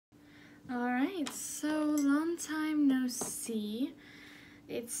Alright, so long time no see.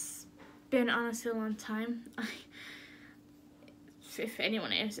 It's been honestly a long time. If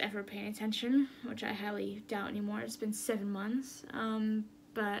anyone is ever paying attention, which I highly doubt anymore, it's been 7 months.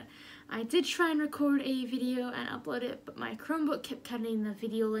 But I did try and record a video and upload it, but my Chromebook kept cutting the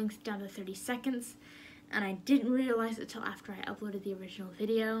video length down to 30 seconds, and I didn't realize it till after I uploaded the original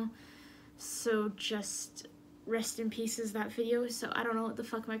video. So just rest in pieces that video. So I don't know what the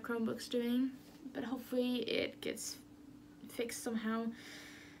fuck my Chromebook's doing, but hopefully it gets fixed somehow. I'm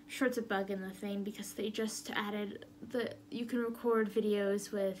sure it's a bug in the thing because they just added you can record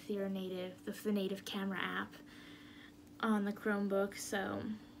videos with your the native camera app on the Chromebook, so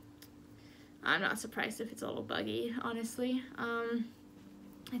I'm not surprised if it's a little buggy, honestly.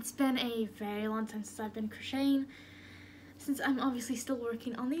 It's been a very long time since I've been crocheting, since I'm obviously still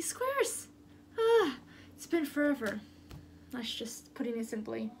working on these squares. It's been forever. That's just putting it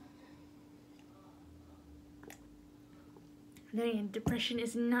simply. Then again, depression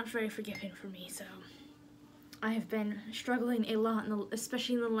is not very forgiving for me, so I have been struggling a lot,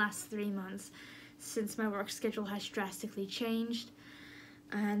 especially in the last 3 months, since my work schedule has drastically changed,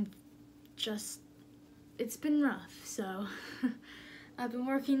 and it's been rough. So I've been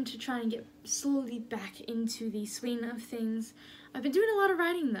working to try and get slowly back into the swing of things. I've been doing a lot of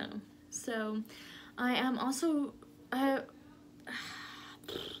writing though, so I am also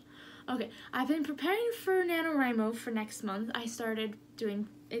okay, I've been preparing for NaNoWriMo for next month. I started doing,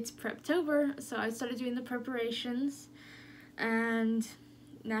 it's Preptober, so I started doing the preparations, and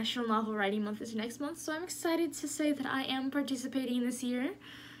National Novel Writing Month is next month, so I'm excited to say that I am participating this year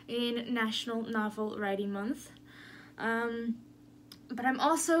in National Novel Writing Month. But I'm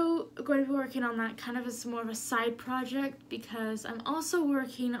also going to be working on that kind of as more of a side project, because I'm also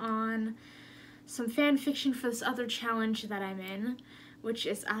working on some fan fiction for this other challenge that I'm in, which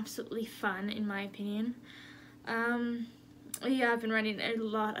is absolutely fun in my opinion. Yeah, I've been writing a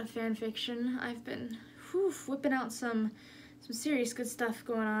lot of fan fiction. I've been whipping out some serious good stuff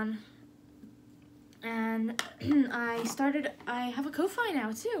going on. And I have a Ko-Fi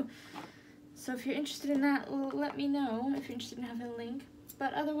now too. So if you're interested in that, let me know if you're interested in having a link.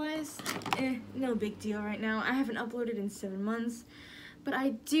 But otherwise, no big deal right now. I haven't uploaded in 7 months. But I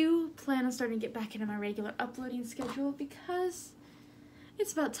do plan on starting to get back into my regular uploading schedule, because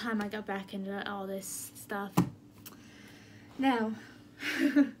it's about time I got back into all this stuff. Now,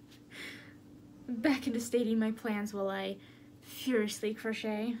 back into stating my plans while I furiously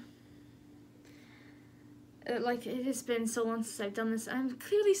crochet. Like, it has been so long since I've done this. I'm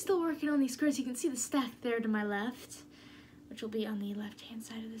clearly still working on these squares. You can see the stack there to my left, which will be on the left-hand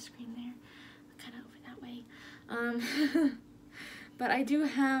side of the screen there. Kind of over that way. But I do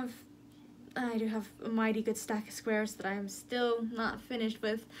have a mighty good stack of squares that I am still not finished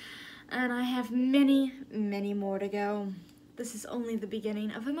with, and I have many, many more to go. This is only the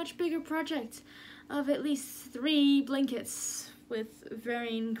beginning of a much bigger project of at least 3 blankets with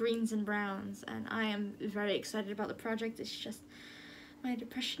varying greens and browns, and I am very excited about the project. It's just my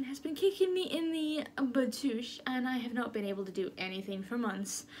depression has been kicking me in the butouche, and I have not been able to do anything for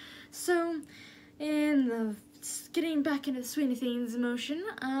months. So, in the getting back into the swing of things motion,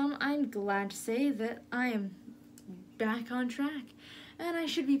 I'm glad to say that I am back on track, and I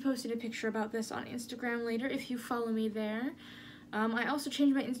should be posting a picture about this on Instagram later if you follow me there. I also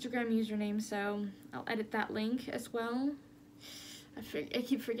changed my Instagram username, so I'll edit that link as well. I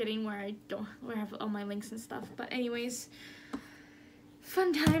keep forgetting where I have all my links and stuff, but anyways,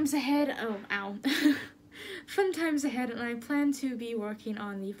 fun times ahead. Oh, ow. Fun times ahead, and I plan to be working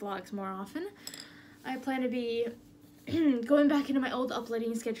on the vlogs more often. I plan to be going back into my old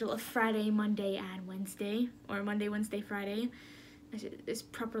uploading schedule of Friday, Monday, and Wednesday, or Monday, Wednesday, Friday, as it is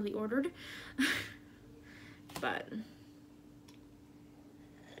properly ordered. But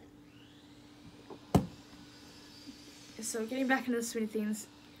so getting back into the swing of things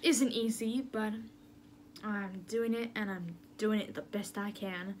isn't easy, but I'm doing it, and I'm doing it the best I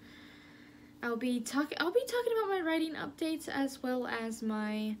can. I'll be talking about my writing updates as well as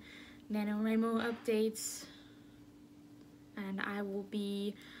my NaNoWriMo updates, and I will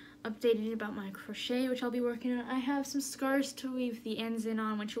be updating about my crochet, which I'll be working on. I have some scarves to weave the ends in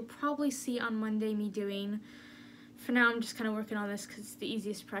on, which you'll probably see on Monday me doing. For now, I'm just kind of working on this because it's the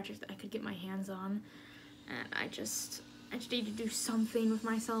easiest project that I could get my hands on, and I just need to do something with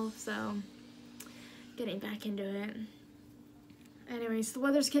myself, so getting back into it. Anyways, the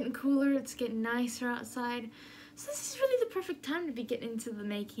weather's getting cooler, it's getting nicer outside, so this is really the perfect time to be getting into the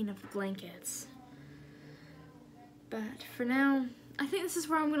making of the blankets. But for now, I think this is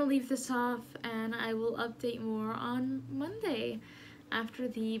where I'm going to leave this off, and I will update more on Monday. after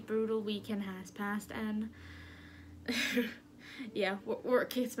the brutal weekend has passed, and yeah,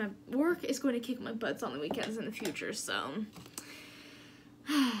 work is going to kick my butts on the weekends in the future, so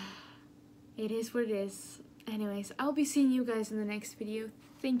it is what it is. Anyways, I'll be seeing you guys in the next video.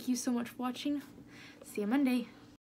 Thank you so much for watching. See you Monday.